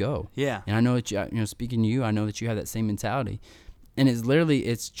as you go. Yeah. And I know that speaking to you, I know that you have that same mentality, and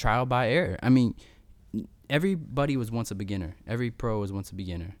it's trial by error. I mean, everybody was once a beginner. Every pro was once a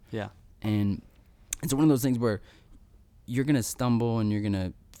beginner. Yeah. And it's one of those things where you're going to stumble and you're going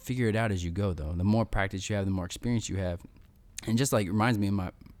to figure it out as you go, though. The more practice you have, the more experience you have. And just like, it reminds me of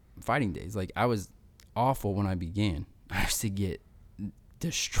my fighting days. Like, I was awful when I began. I used to get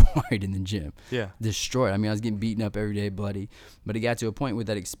destroyed in the gym. Yeah. Destroyed. I mean, I was getting beaten up every day, bloody. But it got to a point with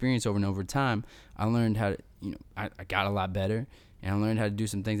that experience over and over time, I learned how to, I got a lot better, and I learned how to do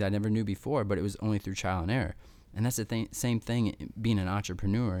some things I never knew before, but it was only through trial and error. And that's the same thing being an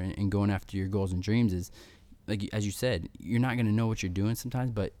entrepreneur and going after your goals and dreams is, like, as you said, you're not going to know what you're doing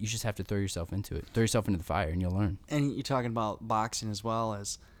sometimes, but you just have to throw yourself into it. Throw yourself into the fire, and you'll learn. And you're talking about boxing as well.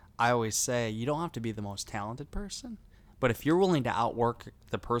 As I always say, you don't have to be the most talented person, But if you're willing to outwork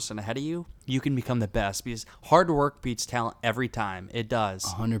the person ahead of you, you can become the best, because hard work beats talent every time. It does.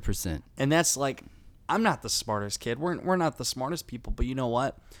 100%. And that's like, I'm not the smartest kid. We're not the smartest people, but you know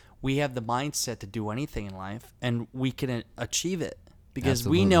what? We have the mindset to do anything in life, and we can achieve it, because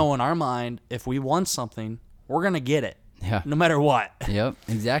we know in our mind, if we want something, we're going to get it. Yeah. No matter what. Yep,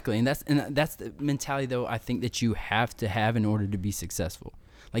 exactly. And that's the mentality, though, I think that you have to have in order to be successful.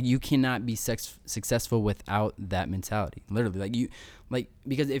 Like, you cannot be successful without that mentality. Literally,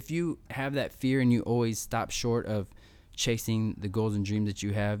 because if you have that fear and you always stop short of chasing the goals and dreams that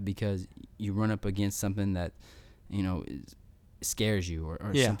you have because you run up against something that, scares you,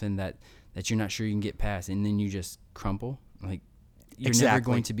 or something that you're not sure you can get past, and then you just crumple, like, you're never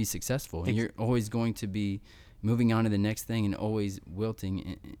going to be successful. And you're always going to be moving on to the next thing and always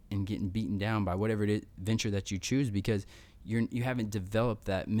wilting and getting beaten down by whatever it is, venture that you choose, because you haven't developed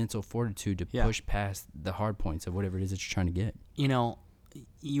that mental fortitude to push past the hard points of whatever it is that you're trying to get.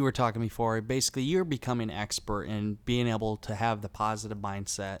 You were talking before, basically you're becoming an expert in being able to have the positive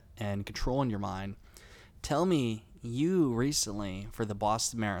mindset and controlling your mind. Tell me, you recently, for the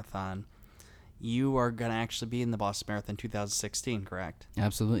Boston Marathon, you are going to actually be in the Boston Marathon 2016, correct?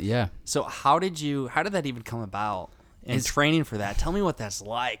 Absolutely, yeah. So how did that even come about? And training for that, tell me what that's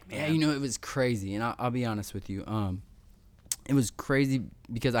like, man. Yeah, it was crazy, and I'll be honest with you. It was crazy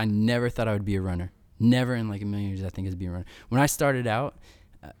because I never thought I would be a runner. Never in like a million years I think I'd be a runner. When I started out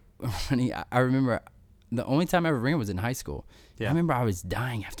running, I remember the only time I ever ran was in high school. Yeah. I remember I was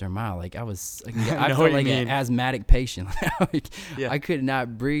dying after a mile. Like, I felt like an asthmatic patient. I could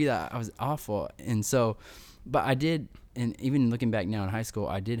not breathe. I was awful. And so, but I did, and even looking back now in high school,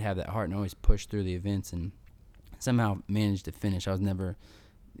 I did have that heart and always pushed through the events and somehow managed to finish. I was never,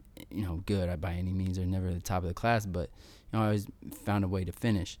 good by any means, or never at the top of the class, but I always found a way to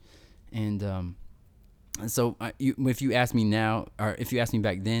finish. And so if you ask me now, or if you ask me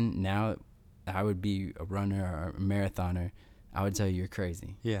back then, now I would be a runner or a marathoner, I would tell you you're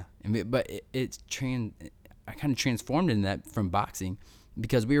crazy. Yeah. But I kind of transformed in that from boxing,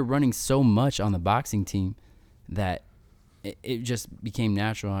 because we were running so much on the boxing team that it just became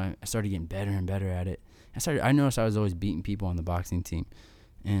natural. I started getting better and better at it. I noticed I was always beating people on the boxing team,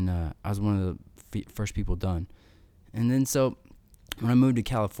 and I was one of the first people done. And then so when I moved to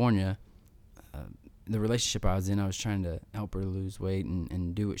California, the relationship I was in, I was trying to help her lose weight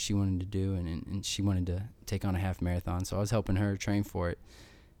and do what she wanted to do, and she wanted to take on a half marathon, so I was helping her train for it.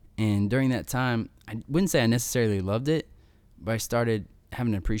 And during that time, I wouldn't say I necessarily loved it, but I started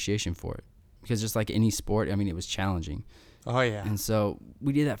having an appreciation for it, because just like any sport, it was challenging. Oh, yeah. And so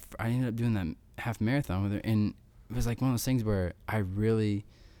we did that. I ended up doing that half marathon with her, and it was like one of those things where I really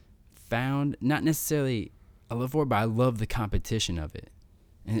found, not necessarily a love for it, but I love the competition of it.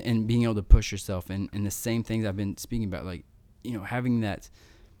 And being able to push yourself, and the same things I've been speaking about, like, having the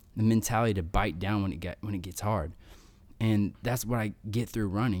mentality to bite down when it gets hard. And that's what I get through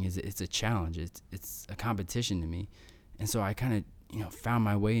running, is it's a challenge. It's a competition to me. And so I kind of, found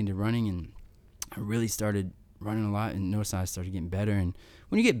my way into running, and I really started running a lot, and noticed I started getting better. And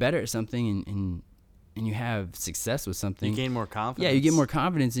when you get better at something and you have success with something, you gain more confidence. Yeah, you get more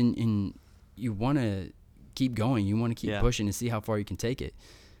confidence, and you want to keep going. You want to keep pushing to see how far you can take it.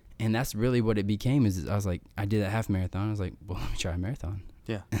 And that's really what it became. Is I was like, I did that half marathon. I was like, well, let me try a marathon.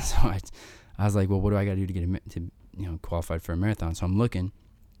 Yeah. And so I was like, well, what do I got to do to get qualified for a marathon? So I'm looking,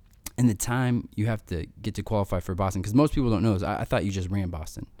 and the time you have to get to qualify for Boston, because most people don't know this. I thought you just ran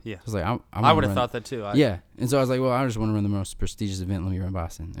Boston. Yeah. So I was like, I would have thought that too. Yeah. And so I was like, well, I just want to run the most prestigious event. Let me run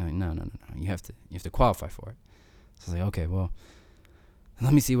Boston. And I'm like, no. You have to qualify for it. So I was like, okay, well,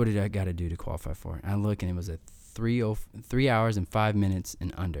 let me see what I got to do to qualify for it. And I look, and it was a 3 hours and 5 minutes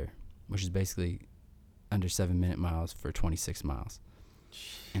and under, which is basically under 7-minute miles for 26 miles.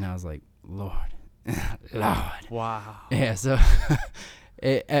 And I was like, Lord. Wow. Yeah. So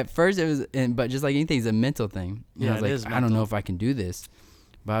at first it was, but just like anything, it's a mental thing. And I was like, I don't know if I can do this.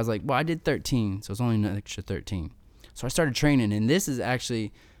 But I was like, well, I did 13, so it's only an extra 13. So I started training, and this is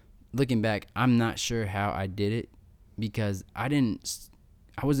actually, looking back, I'm not sure how I did it, because I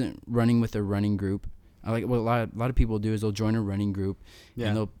wasn't running with a running group. What a lot of people do is they'll join a running group,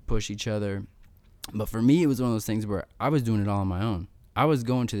 and they'll push each other. But for me, it was one of those things where I was doing it all on my own. I was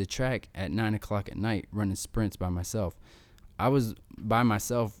going to the track at 9 o'clock at night, running sprints by myself. I was by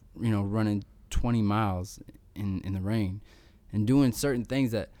myself, running 20 miles in the rain, and doing certain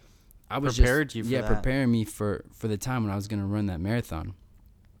things that I was preparing me for the time when I was going to run that marathon.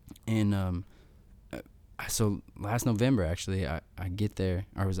 And so last November, actually, I get there,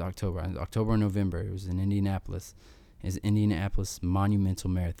 or it was October or November. It was in Indianapolis. It's Indianapolis Monumental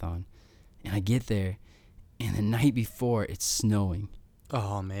Marathon. And I get there, And the night before, it's snowing.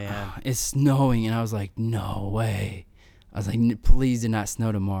 Oh, man. It's snowing, and I was like, no way. I was like, please do not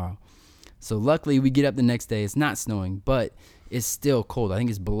snow tomorrow. So luckily, we get up the next day. It's not snowing, but it's still cold. I think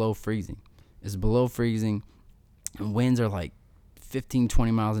it's below freezing. It's below freezing. And winds are like 15,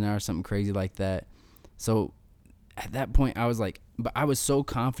 20 miles an hour, something crazy like that. So at that point, I was like, but I was so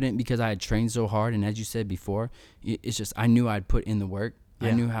confident because I had trained so hard. And as you said before, it's just I knew I'd put in the work. Yeah.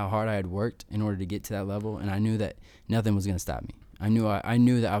 I knew how hard I had worked in order to get to that level. And I knew that nothing was going to stop me. I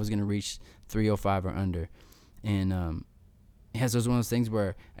knew that I was going to reach 305 or under. And yeah, so it was one of those things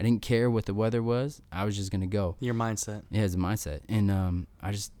where I didn't care what the weather was. I was just going to go. Your mindset. Yeah, it's a mindset. And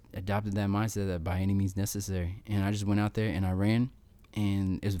I just adopted that mindset that by any means necessary. And I just went out there and I ran.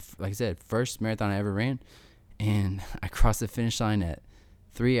 And it was, like I said, first marathon I ever ran. And I crossed the finish line at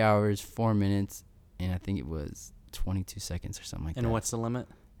 3 hours, 4 minutes, and I think it was 22 seconds or something like that. And what's the limit?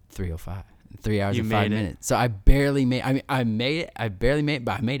 3:05. 3 hours You and 5 made it. minutes. So I barely made. I mean, I made it. I barely made it,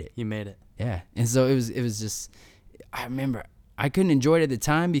 but I made it. You made it. Yeah. And so it was just. I remember I couldn't enjoy it at the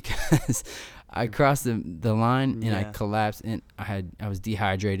time because I crossed the line and I collapsed and I was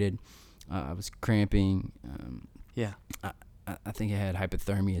dehydrated. I was cramping. Yeah. I think I had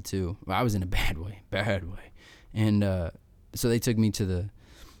hypothermia too. Well, I was in a bad way. And so they took me to the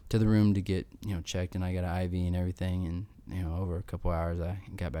room to get checked, and I got an IV and everything, and over a couple hours I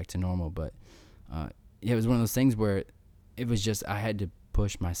got back to normal. But it was one of those things where it was just I had to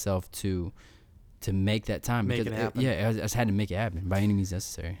push myself to make that time. Make because it happen. I just had to make it happen by any means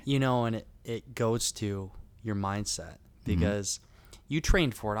necessary. And it goes to your mindset because you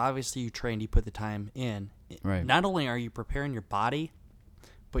trained for it. Obviously, you put the time in. Right. Not only are you preparing your body,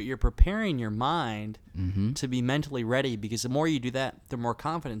 but you're preparing your mind to be mentally ready, because the more you do that, the more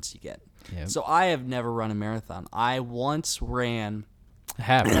confidence you get. Yep. So I have never run a marathon. I once ran a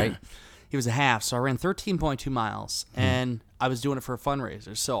half, right? It was a half, so I ran 13.2 miles, and I was doing it for a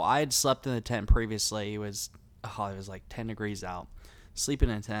fundraiser. So I had slept in the tent previously. It was like 10 degrees out, sleeping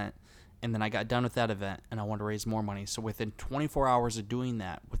in a tent, and then I got done with that event, and I wanted to raise more money. So within 24 hours of doing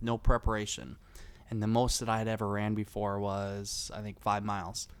that with no preparation, and the most that I had ever ran before was, I think, 5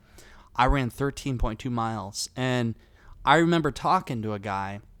 miles. I ran 13.2 miles, and I remember talking to a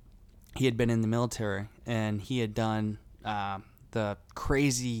guy. He had been in the military, and he had done the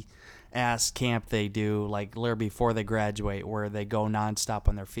crazy-ass camp they do, like literally before they graduate, where they go nonstop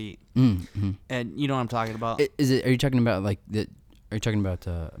on their feet. Mm-hmm. And you know what I'm talking about? Are you talking about Are you talking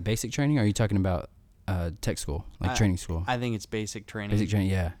about basic training, or are you talking about tech school, like training school? I think it's basic training. Basic training,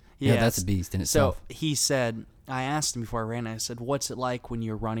 yeah. Yes. Yeah, that's a beast in itself. So he said, I asked him before I ran, I said, what's it like when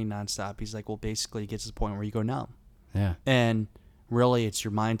you're running nonstop? He's like, well, basically it gets to the point where you go numb. Yeah. And really it's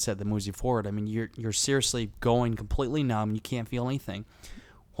your mindset that moves you forward. I mean, you're seriously going completely numb. You can't feel anything.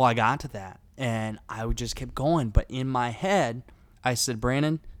 Well, I got to that, and I would just kept going. But in my head, I said,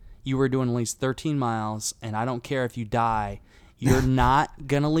 Brandon, you were doing at least 13 miles, and I don't care if you die. You're not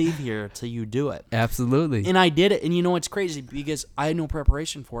going to leave here till you do it. Absolutely. And I did it. And you know what's crazy? Because I had no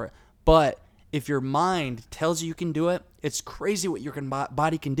preparation for it. But if your mind tells you can do it, it's crazy what your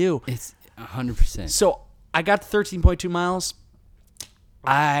body can do. It's 100%. So I got to 13.2 miles.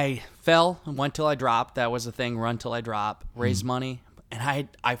 I fell and went till I dropped. That was the thing, run till I drop, raise money. And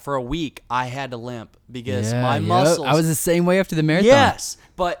I for a week, I had to limp because my muscles. I was the same way after the marathon. Yes.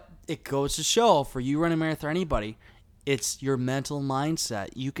 But it goes to show, for you running a marathon or anybody, it's your mental mindset.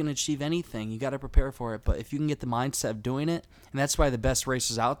 You can achieve anything. You got to prepare for it. But if you can get the mindset of doing it, and that's why the best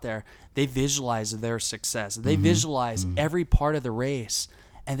racers out there, they visualize their success. They visualize every part of the race,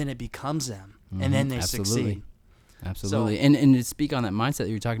 and then it becomes them, and then they succeed. Absolutely. So, and to speak on that mindset that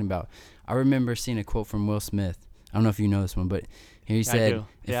you're talking about, I remember seeing a quote from Will Smith. I don't know if you know this one, but here he said,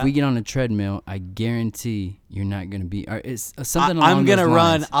 if we get on a treadmill, I guarantee you're not going to be. It's something along I'm going to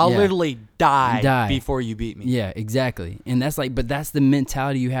run. I'll literally die before you beat me. Yeah, exactly. And that's but that's the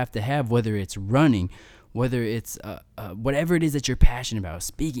mentality you have to have, whether it's running, whether it's whatever it is that you're passionate about,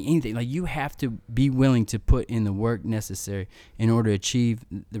 speaking, anything. Like, you have to be willing to put in the work necessary in order to achieve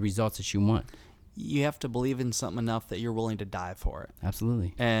the results that you want. You have to believe in something enough that you're willing to die for it.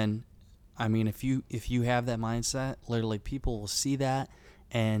 Absolutely. And I mean, if you have that mindset, literally people will see that,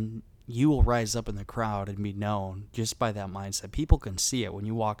 and you will rise up in the crowd and be known just by that mindset. People can see it when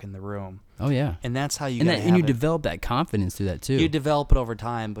you walk in the room. Oh yeah. And that's how you and you develop that confidence through that too. You develop it over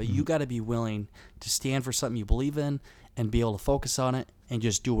time, but you got to be willing to stand for something you believe in and be able to focus on it and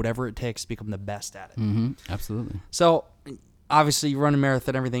just do whatever it takes to become the best at it. Mm-hmm. Absolutely. So obviously you run a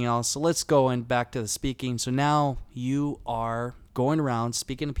marathon, everything else. So let's go back to the speaking. So now you are going around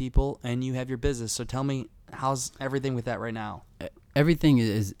speaking to people, and you have your business. So tell me, how's everything with that right now? Everything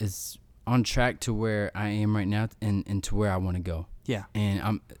is on track to where I am right now and to where I want to go. Yeah. And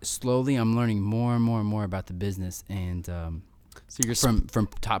I'm learning more and more and more about the business, and So you're from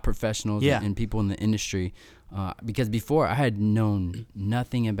top professionals and people in the industry, because before I had known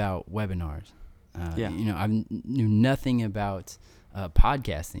nothing about webinars. I knew nothing about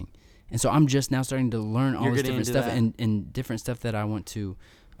podcasting, and so I'm just now starting to learn all this different stuff and different stuff that I want to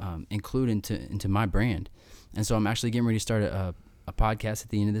include into my brand. And so I'm actually getting ready to start a podcast at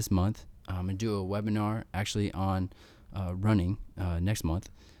the end of this month. I'm gonna do a webinar actually on running next month,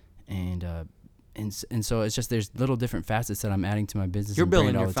 and so it's just there's little different facets that I'm adding to my business. You're and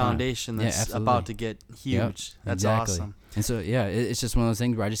building all your the time. foundation that's about to get huge. Yep, that's exactly. awesome. And so it's just one of those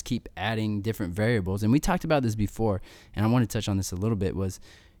things where I just keep adding different variables. And we talked about this before, and I want to touch on this a little bit. Was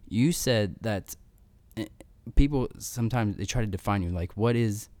you said that people sometimes they try to define you, like what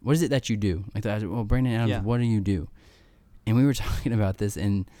is it that you do? Like well, Brandon Adams, what do you do? And we were talking about this,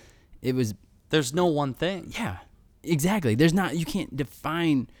 and it was there's no one thing. Yeah, exactly. There's not. You can't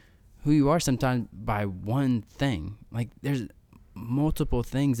define who you are sometimes by one thing. Like there's multiple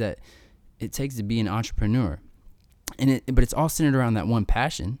things that it takes to be an entrepreneur, but it's all centered around that one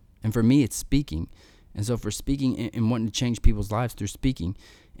passion. And for me, it's speaking. And so for speaking and wanting to change people's lives through speaking,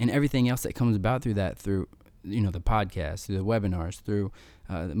 and everything else that comes about through that, through the podcast, through the webinars, through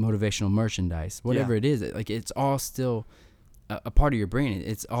the motivational merchandise, whatever it is, like it's all still a part of your brain.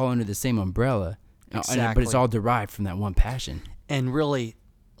 It's all under the same umbrella, exactly. But it's all derived from that one passion. And really,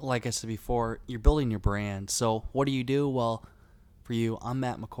 like I said before, you're building your brand. So what do you do? Well, for you, I'm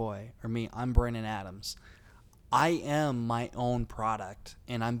Matt McCoy, or me, I'm Brandon Adams. I am my own product,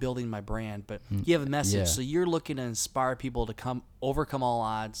 and I'm building my brand, but you have a message. So you're looking to inspire people to overcome all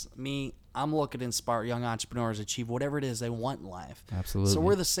odds. Me, I'm looking to inspire young entrepreneurs to achieve whatever it is they want in life. Absolutely. So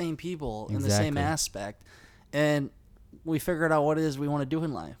we're the same people in the same aspect, and we figured out what it is we want to do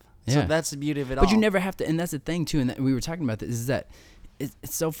in life. So that's the beauty of it all. But you never have to, and that's the thing too, and that we were talking about this, is that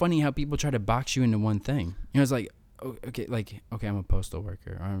it's so funny how people try to box you into one thing. It's like, okay, I'm a postal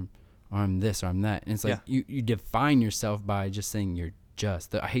worker, or I'm this, or I'm that. And it's like you define yourself by just saying you're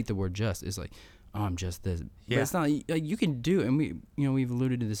just. I hate the word just. It's like, oh, I'm just this. But it's not like you can do, and we've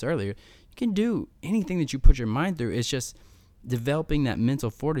alluded to this earlier. You can do anything that you put your mind through. It's just developing that mental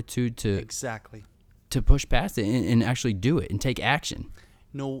fortitude to push past it and actually do it and take action.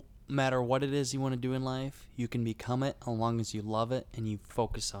 No matter what it is you want to do in life, you can become it as long as you love it and you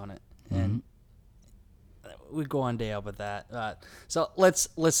focus on it. And we go on day out with that. So let's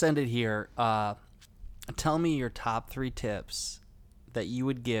end it here. Tell me your top 3 tips that you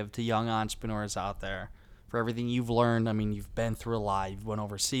would give to young entrepreneurs out there for everything you've learned. I mean, you've been through a lot. You've went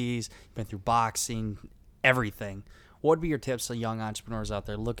overseas. You've been through boxing, everything. What would be your tips to young entrepreneurs out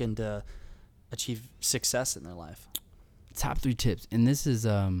there looking to achieve success in their life? Top 3 tips, and this is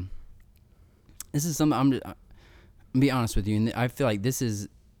something I'm gonna be honest with you, and I feel like this is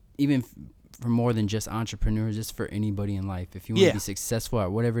even for more than just entrepreneurs, just for anybody in life. If you want to be successful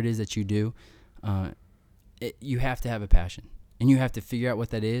at whatever it is that you do, you have to have a passion, and you have to figure out what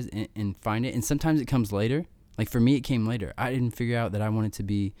that is and find it. And sometimes it comes later. Like for me, it came later. I didn't figure out that I wanted to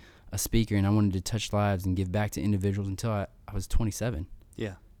be a speaker and I wanted to touch lives and give back to individuals until I was 27.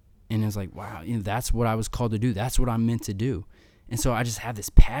 Yeah. And it was like, wow, that's what I was called to do. That's what I'm meant to do. And so I just have this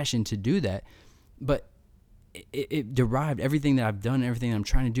passion to do that. But it derived, everything that I've done, everything I'm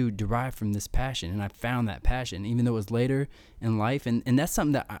trying to do derived from this passion. And I found that passion, even though it was later in life. And that's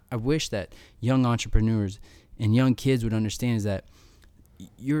something that I wish that young entrepreneurs and young kids would understand, is that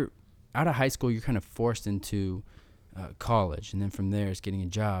you're out of high school, you're kind of forced into college. And then from there, it's getting a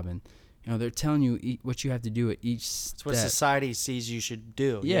job. And they're telling you what you have to do at each step. It's what society sees you should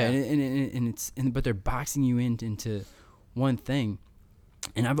do. Yeah. But they're boxing you into one thing.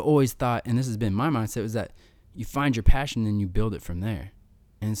 And I've always thought, and this has been my mindset, was that you find your passion and you build it from there.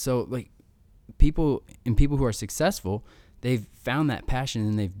 And so like people who are successful, they've found that passion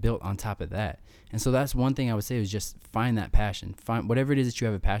and they've built on top of that. And so that's one thing I would say, is just find that passion. Find whatever it is that you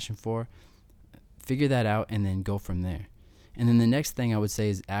have a passion for, figure that out, and then go from there. And then the next thing I would say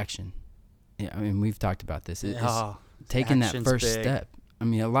is action. I mean, we've talked about this. It's taking that first step. I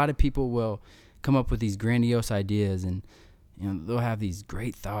mean, a lot of people will come up with these grandiose ideas, and they'll have these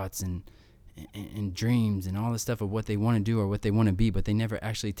great thoughts and dreams and all this stuff of what they want to do or what they want to be, but they never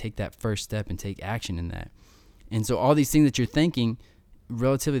actually take that first step and take action in that. And so all these things that you're thinking,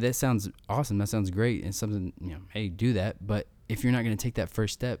 relatively, that sounds awesome. That sounds great. And something, hey, do that. But if you're not going to take that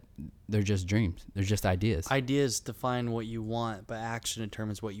first step, they're just dreams. They're just ideas. Ideas define what you want, but action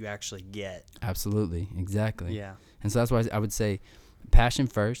determines what you actually get. Absolutely. Exactly. Yeah. And so that's why I would say passion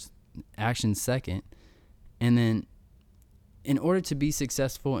first, action second, and then in order to be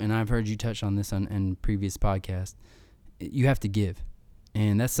successful, and I've heard you touch on this in previous podcasts, you have to give.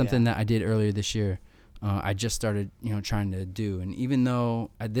 And that's something that I did earlier this year. I just started, trying to do. And even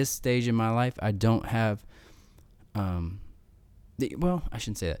though at this stage in my life, I don't have, I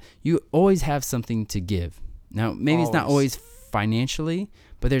shouldn't say that. You always have something to give. Now, maybe it's not always financially,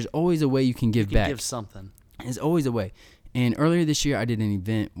 but there's always a way you can give back. Give something. There's always a way. And earlier this year, I did an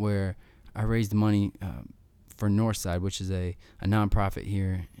event where I raised money for Northside, which is a nonprofit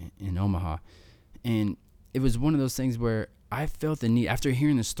here in Omaha. And it was one of those things where I felt the need, after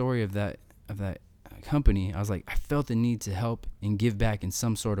hearing the story of that company, I was like, I felt the need to help and give back in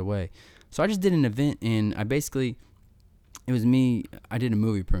some sort of way. So I just did an event, and it was me, I did a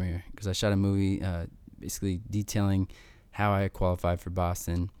movie premiere, because I shot a movie basically detailing how I qualified for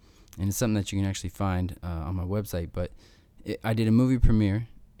Boston. And it's something that you can actually find on my website. But I did a movie premiere,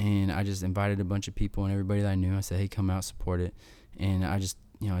 and I just invited a bunch of people and everybody that I knew. I said, hey, come out, support it. And I just,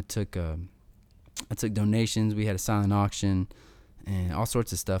 I took donations. We had a silent auction and all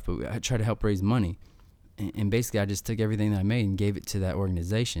sorts of stuff. But I tried to help raise money. And basically, I just took everything that I made and gave it to that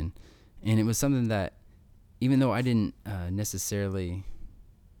organization. And it was something that, even though I didn't necessarily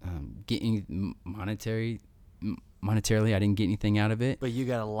get any monetarily, I didn't get anything out of it. But you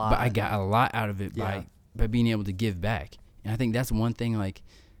got a lot. But I got a lot out of it by being able to give back. And I think that's one thing, like,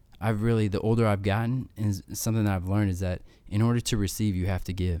 the older I've gotten, is something that I've learned is that in order to receive, you have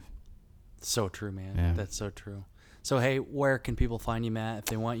to give. So true, man. Yeah. That's so true. So, hey, where can people find you, Matt? If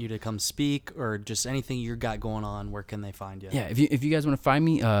they want you to come speak or just anything you got going on, where can they find you? Yeah, if you guys want to find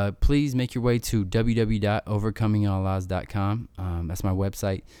me, please make your way to www.overcomingallodds.com. That's my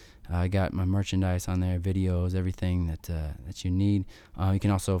website. I got my merchandise on there, videos, everything that you need. You can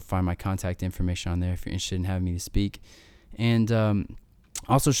also find my contact information on there if you're interested in having me to speak. And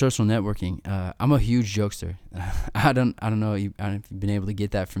also social networking. I'm a huge jokester. I don't know if you've been able to get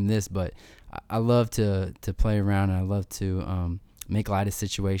that from this, but I love to play around, and I love to make light of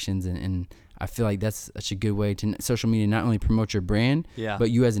situations, and I feel like that's such a good way to social media not only promote your brand,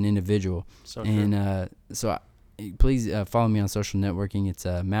 but you as an individual. So and please follow me on social networking. It's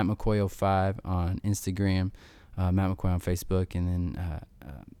Matt McCoy 05 on Instagram, Matt McCoy on Facebook, and then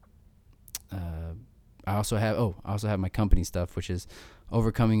I also have my company stuff, which is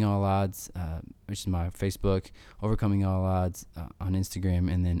Overcoming All Odds, which is my Facebook, Overcoming All Odds on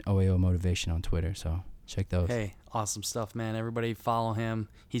Instagram, and then OAO Motivation on Twitter. So check those. Hey, awesome stuff, man. Everybody follow him.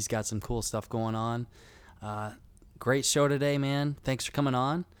 He's got some cool stuff going on. Great show today, man. Thanks for coming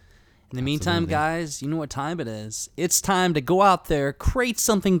on. In the meantime, guys, you know what time it is. It's time to go out there, create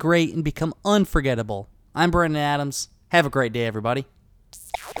something great, and become unforgettable. I'm Brandon Adams. Have a great day, everybody.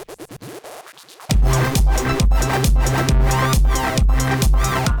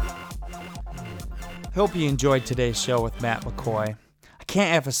 Hope you enjoyed today's show with Matt McCoy. I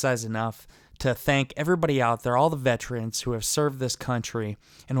can't emphasize enough to thank everybody out there, all the veterans who have served this country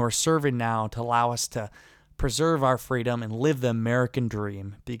and who are serving now to allow us to preserve our freedom and live the American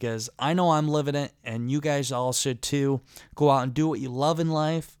dream, because I know I'm living it, and you guys all should too. Go out and do what you love in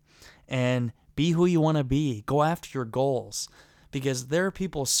life and be who you want to be. Go after your goals, because there are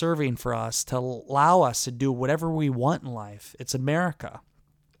people serving for us to allow us to do whatever we want in life. It's America.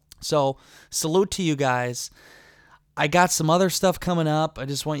 So salute to you guys. I got some other stuff coming up I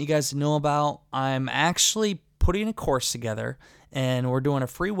just want you guys to know about. I'm actually putting a course together, and we're doing a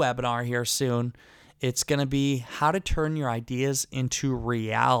free webinar here soon. It's going to be how to turn your ideas into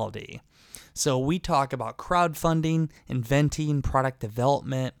reality. So we talk about crowdfunding, inventing, product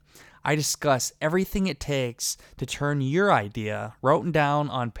development. I discuss everything it takes to turn your idea, written down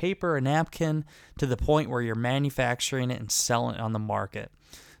on paper or napkin, to the point where you're manufacturing it and selling it on the market.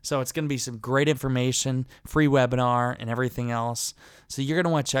 So it's going to be some great information, free webinar, and everything else. So you're going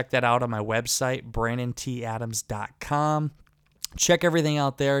to want to check that out on my website, brandontadams.com. Check everything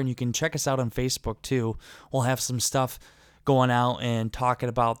out there, and you can check us out on Facebook too. We'll have some stuff going out and talking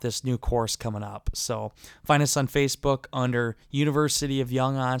about this new course coming up. So find us on Facebook under University of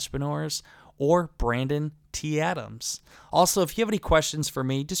Young Entrepreneurs or Brandon T. Adams. Also, if you have any questions for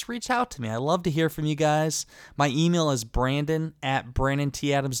me, just reach out to me. I love to hear from you guys. My email is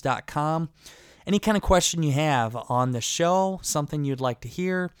brandon@brandontadams.com. Any kind of question you have on the show, something you'd like to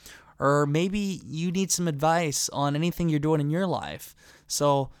hear, or maybe you need some advice on anything you're doing in your life.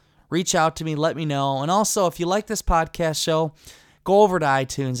 So reach out to me, let me know. And also, if you like this podcast show, go over to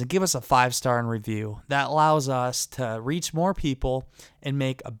iTunes and give us a 5-star and review. That allows us to reach more people and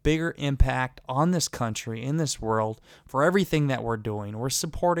make a bigger impact on this country, in this world, for everything that we're doing. We're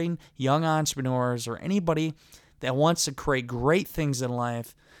supporting young entrepreneurs or anybody that wants to create great things in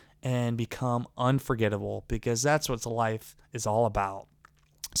life and become unforgettable, because that's what life is all about.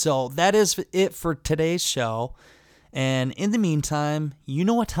 So that is it for today's show. And in the meantime, you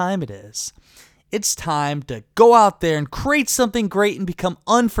know what time it is. It's time to go out there and create something great and become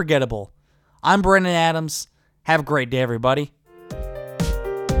unforgettable. I'm Brennan Adams. Have a great day, everybody.